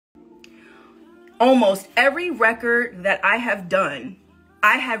Almost every record that I have done,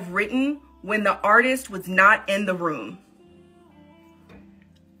 I have written when the artist was not in the room.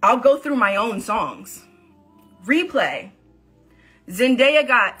 I'll go through my own songs. Replay. Zendaya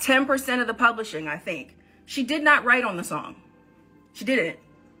got 10% of the publishing, I think. She did not write on the song. She didn't.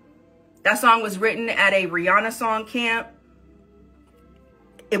 That song was written at a Rihanna song camp.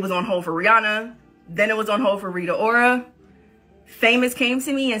 It was on hold for Rihanna. Then it was on hold for Rita Ora. Famous came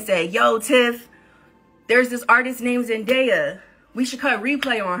to me and said, yo, Tiff, there's this artist named Zendaya. We should cut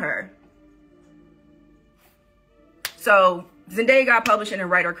Replay on her. So Zendaya got publishing and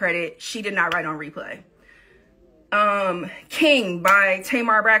writer credit. She did not write on Replay. King by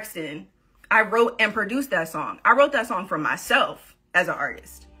Tamar Braxton. I wrote and produced that song. I wrote that song for myself as an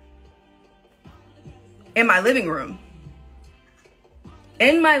artist. In my living room.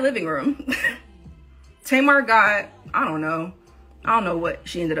 In my living room. Tamar got, I don't know what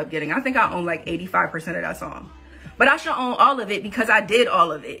she ended up getting. I think I own like 85% of that song. But I should own all of it because I did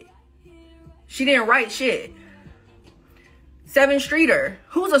all of it. She didn't write shit. Seven Streeter,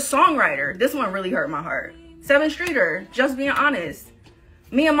 who's a songwriter. This one really hurt my heart. Seven Streeter, Just Being Honest.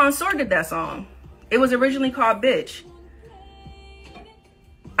 Me and Mansour did that song. It was originally called Bitch.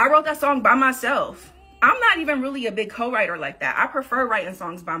 I wrote that song by myself. I'm not even really a big co-writer like that. I prefer writing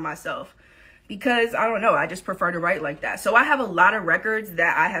songs by myself because, I don't know, I just prefer to write like that. So I have a lot of records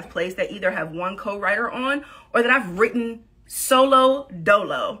that I have placed that either have one co-writer on or that I've written solo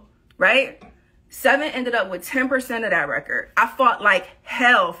dolo, right? Seven ended up with 10% of that record. I fought like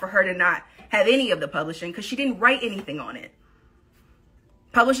hell for her to not have any of the publishing because she didn't write anything on it.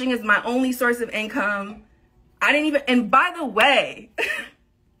 Publishing is my only source of income. I didn't even, and by the way,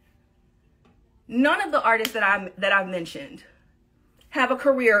 none of the artists that I've mentioned have a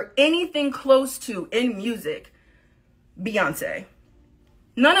career anything close to in music Beyonce.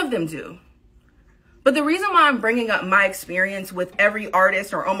 None of them do. But the reason why I'm bringing up my experience with every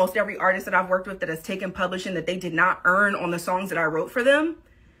artist or almost every artist that I've worked with that has taken publishing that they did not earn on the songs that I wrote for them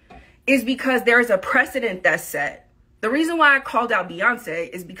is because there is a precedent that's set. The reason why I called out Beyonce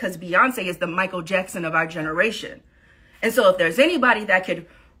is because Beyonce is the Michael Jackson of our generation. And so if there's anybody that could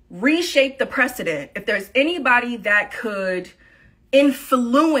reshape the precedent, if there's anybody that could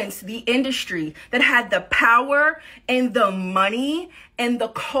influence the industry, that had the power and the money and the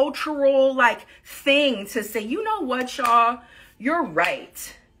cultural thing to say, you know what, y'all, you're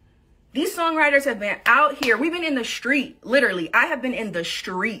right. These songwriters have been out here. We've been in the street, literally. I have been in the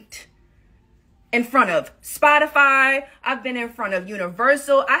street in front of Spotify. I've been in front of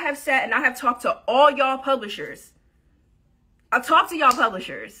Universal. I have sat and I have talked to all y'all publishers. I talked to y'all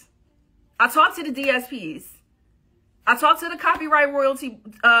publishers. I talked to the DSPs. I talked to the copyright royalty,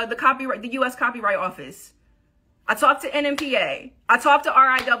 the U.S. Copyright Office. I talked to NMPA. I talked to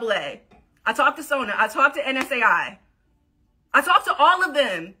RIAA. I talked to SONA. I talked to NSAI. I talked to all of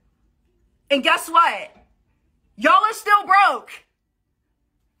them. And guess what? Y'all are still broke.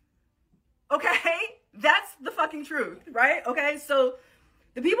 Okay? That's the fucking truth, right? Okay? So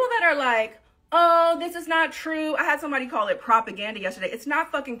the people that are like, oh, this is not true. I had somebody call it propaganda yesterday. It's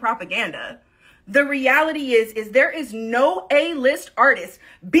not fucking propaganda. The reality is there is no A-list artist,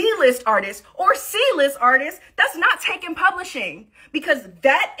 B-list artist, or C-list artist that's not taking publishing, because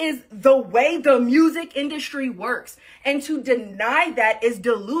that is the way the music industry works. And to deny that is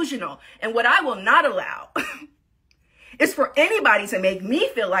delusional. And what I will not allow is for anybody to make me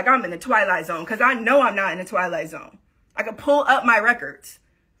feel like I'm in the Twilight Zone, because I know I'm not in the Twilight Zone. I can pull up my records.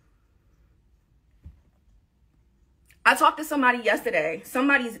 I talked to somebody yesterday,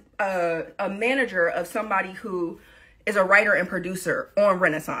 somebody's a manager of somebody who is a writer and producer on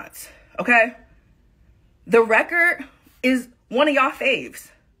Renaissance, okay? The record is one of y'all faves.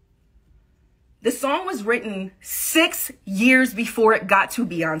 The song was written 6 years before it got to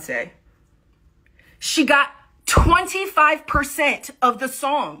Beyonce. She got 25% of the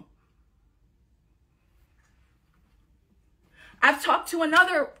song. I've talked to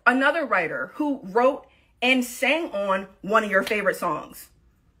another writer who wrote and sang on one of your favorite songs.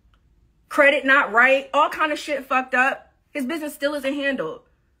 Credit not right, all kind of shit fucked up. His business still isn't handled.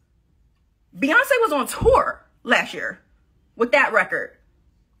 Beyonce was on tour last year with that record,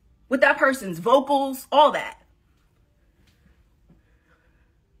 with that person's vocals, all that.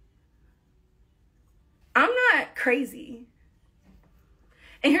 I'm not crazy.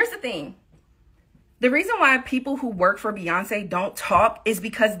 And here's the thing. The reason why people who work for Beyonce don't talk is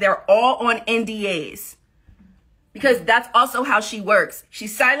because they're all on NDAs. Because that's also how she works. She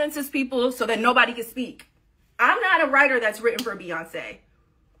silences people so that nobody can speak. I'm not a writer that's written for Beyonce.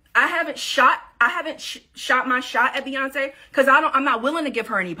 I haven't shot my shot at Beyonce because I'm not willing to give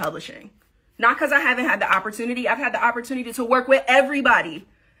her any publishing. Not because I haven't had the opportunity. I've had the opportunity to work with everybody.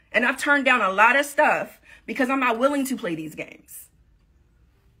 And I've turned down a lot of stuff because I'm not willing to play these games.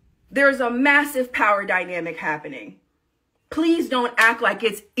 There's a massive power dynamic happening. Please don't act like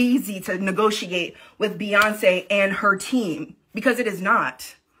it's easy to negotiate with Beyonce and her team, because it is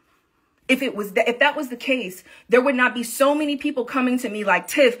not. If that was the case, there would not be so many people coming to me like,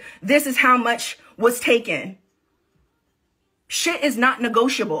 Tiff, this is how much was taken. Shit is not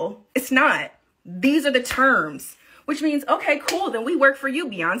negotiable. It's not. These are the terms, which means, okay, cool. Then we work for you,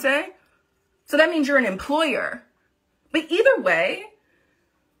 Beyonce. So that means you're an employer. But either way,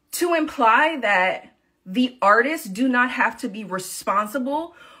 to imply that the artists do not have to be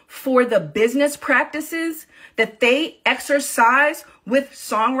responsible for the business practices that they exercise with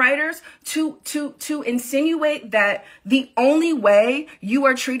songwriters, to insinuate that the only way you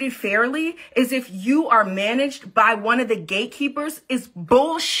are treated fairly is if you are managed by one of the gatekeepers is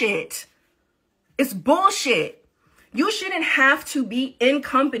bullshit. It's bullshit. You shouldn't have to be in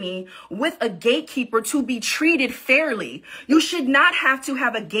company with a gatekeeper to be treated fairly. You should not have to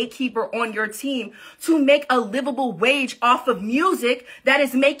have a gatekeeper on your team to make a livable wage off of music that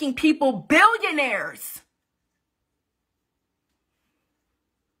is making people billionaires.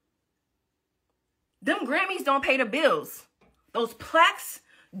 Them Grammys don't pay the bills. Those plaques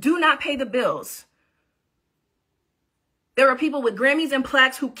do not pay the bills. There are people with Grammys and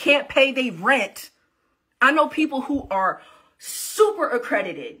plaques who can't pay their rent. I know people who are super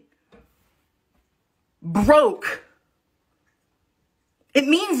accredited, broke. It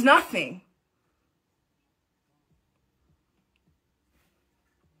means nothing.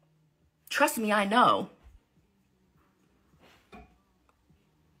 Trust me, I know.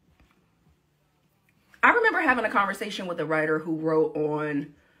 I remember having a conversation with a writer who wrote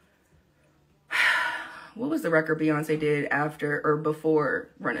on, what was the record Beyonce did after or before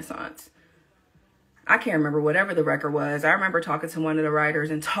Renaissance? I can't remember, whatever the record was. I remember talking to one of the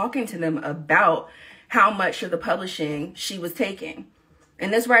writers and talking to them about how much of the publishing she was taking.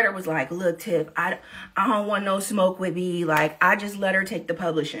 And this writer was like, look, Tiff, I don't want no smoke with me. Like, I just let her take the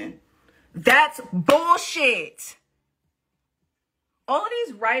publishing. That's bullshit. All of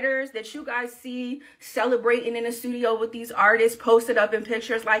these writers that you guys see celebrating in the studio with these artists posted up in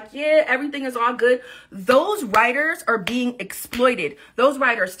pictures like, yeah, everything is all good. Those writers are being exploited. Those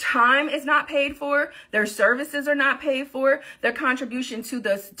writers' time is not paid for. Their services are not paid for. Their contribution to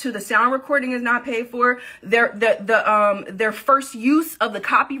the sound recording is not paid for. Their first use of the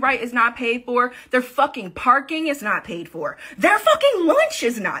copyright is not paid for. Their fucking parking is not paid for. Their fucking lunch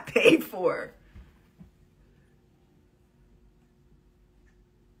is not paid for.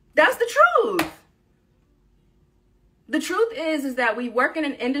 That's the truth. The truth is that we work in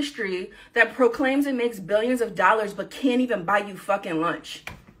an industry that proclaims it makes billions of dollars but can't even buy you fucking lunch.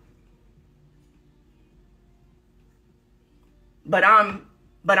 But I'm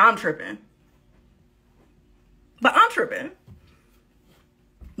tripping. But I'm tripping.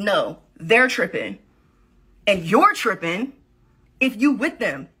 No, they're tripping. And you're tripping if you with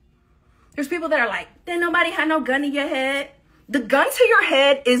them. There's people that are like, then nobody had no gun in your head. The gun to your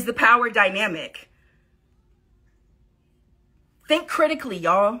head is the power dynamic. Think critically,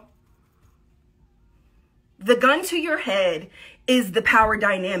 y'all. The gun to your head is the power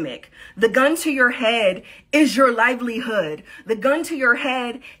dynamic. The gun to your head is your livelihood. The gun to your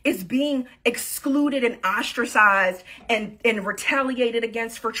head is being excluded and ostracized and retaliated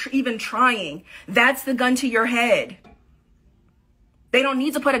against for even trying. That's the gun to your head. They don't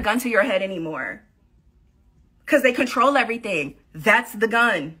need to put a gun to your head anymore, because they control everything. That's the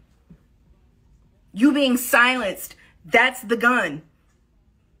gun. You being silenced, that's the gun.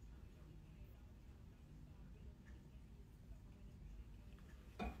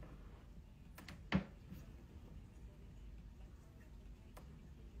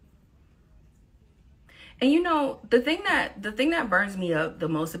 And you know, the thing that burns me up the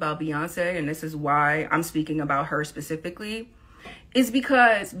most about Beyonce, and this is why I'm speaking about her specifically, is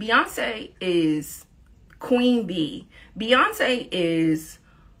because Beyonce is Queen Bee. Beyonce is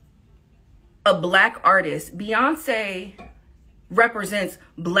a black artist. Beyonce represents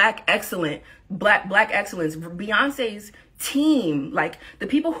black excellence. Beyonce's team, like the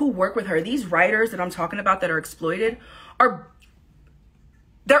people who work with her, these writers that I'm talking about that are exploited,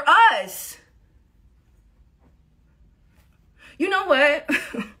 they're us. You know what?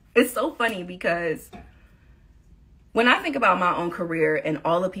 It's so funny because when I think about my own career and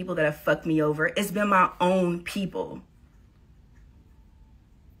all the people that have fucked me over, it's been my own people.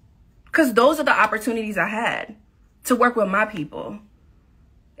 Because those are the opportunities I had to work with my people.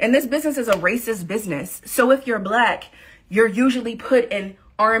 And this business is a racist business. So if you're black, you're usually put in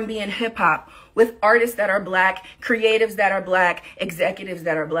R&B and hip hop with artists that are black, creatives that are black, executives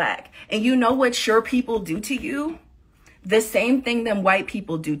that are black. And you know what your people do to you? The same thing them white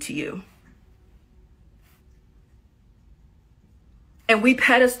people do to you. And we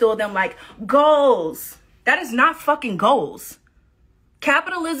pedestal them like goals. That is not fucking goals.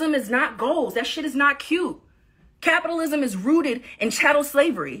 Capitalism is not goals. That shit is not cute. Capitalism is rooted in chattel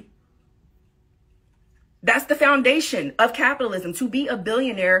slavery. That's the foundation of capitalism. To be a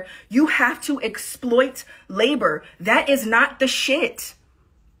billionaire, you have to exploit labor. That is not the shit.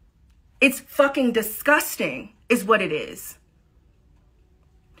 It's fucking disgusting, is what it is.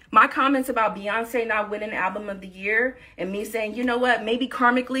 My comments about Beyonce not winning Album of the Year and me saying, you know what, maybe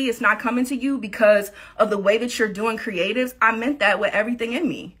karmically it's not coming to you because of the way that you're doing creatives, I meant that with everything in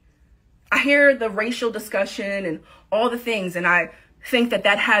me. I hear the racial discussion and all the things, and I think that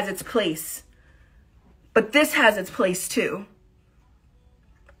that has its place. But this has its place too.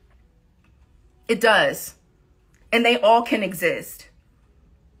 It does. And they all can exist.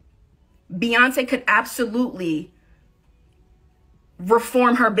 Beyonce could absolutely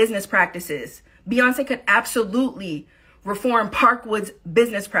reform her business practices. Beyonce could absolutely reform Parkwood's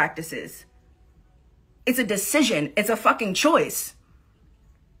business practices. It's a decision. It's a fucking choice.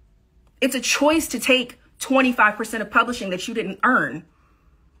 It's a choice to take 25% of publishing that you didn't earn.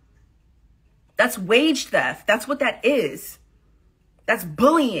 That's wage theft. That's what that is. That's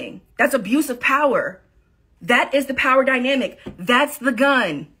bullying. That's abuse of power. That is the power dynamic. That's the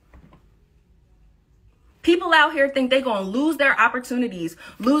gun. People out here think they're going to lose their opportunities,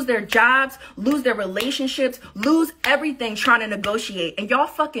 lose their jobs, lose their relationships, lose everything trying to negotiate. And y'all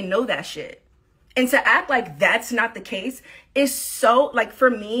fucking know that shit. And to act like that's not the case is so, like, for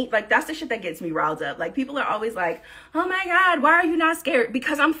me, like, that's the shit that gets me riled up. Like, people are always like, oh my God, why are you not scared?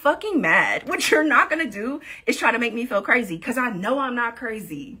 Because I'm fucking mad. What you're not going to do is try to make me feel crazy, because I know I'm not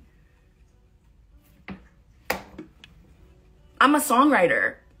crazy. I'm a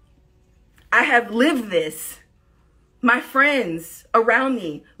songwriter. I have lived this. My friends around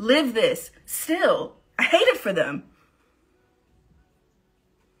me live this still. I hate it for them.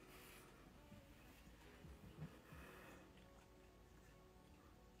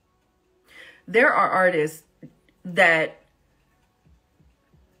 There are artists that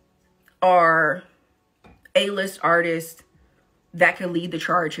are A-list artists that can lead the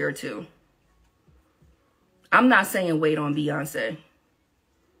charge here too. I'm not saying wait on Beyonce.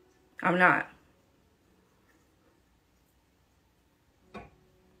 I'm not.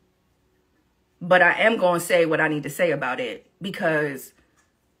 But I am going to say what I need to say about it, because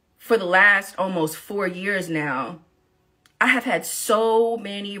for the last almost 4 years now, I have had so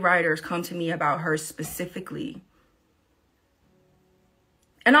many writers come to me about her specifically.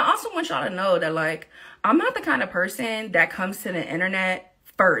 And I also want y'all to know that, like, I'm not the kind of person that comes to the internet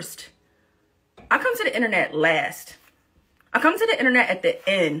first. I come to the internet last. I come to the internet at the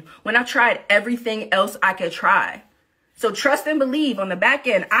end when I've tried everything else I could try. So trust and believe, on the back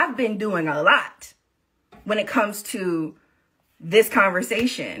end, I've been doing a lot when it comes to this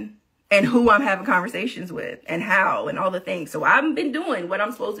conversation and who I'm having conversations with and how and all the things. So I've been doing what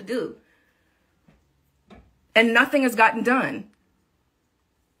I'm supposed to do. And nothing has gotten done.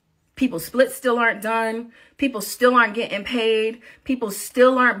 People's splits still aren't done. People still aren't getting paid. People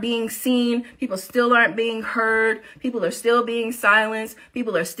still aren't being seen. People still aren't being heard. People are still being silenced.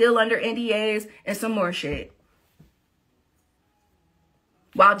 People are still under NDAs and some more shit.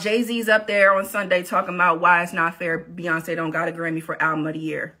 While Jay-Z's up there on Sunday talking about why it's not fair Beyonce don't got a Grammy for Album of the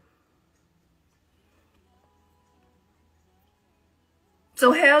Year.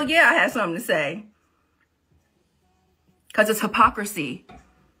 So hell yeah, I had something to say. Because it's hypocrisy.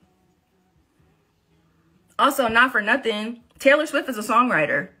 Also, not for nothing, Taylor Swift is a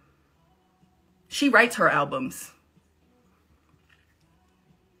songwriter. She writes her albums.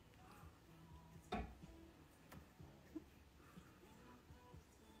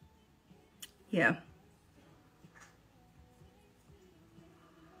 Yeah.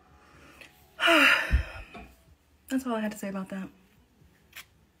 That's all I had to say about that.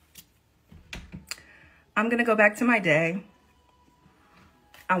 I'm going to go back to my day.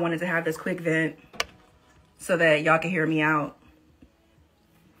 I wanted to have this quick vent so that y'all can hear me out.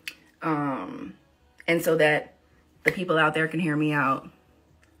 And so that the people out there can hear me out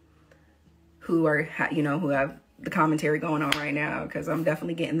who are, you know, who have the commentary going on right now, because I'm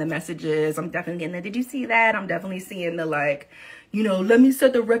definitely getting the messages. I'm definitely getting the, did you see that? I'm definitely seeing the, like, you know, let me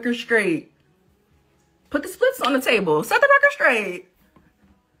set the record straight. Put the splits on the table. Set the record straight.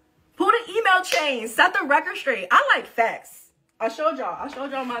 Pull the email chain. Set the record straight. I like facts. I showed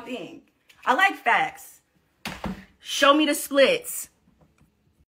y'all my thing. I like facts. Show me the splits.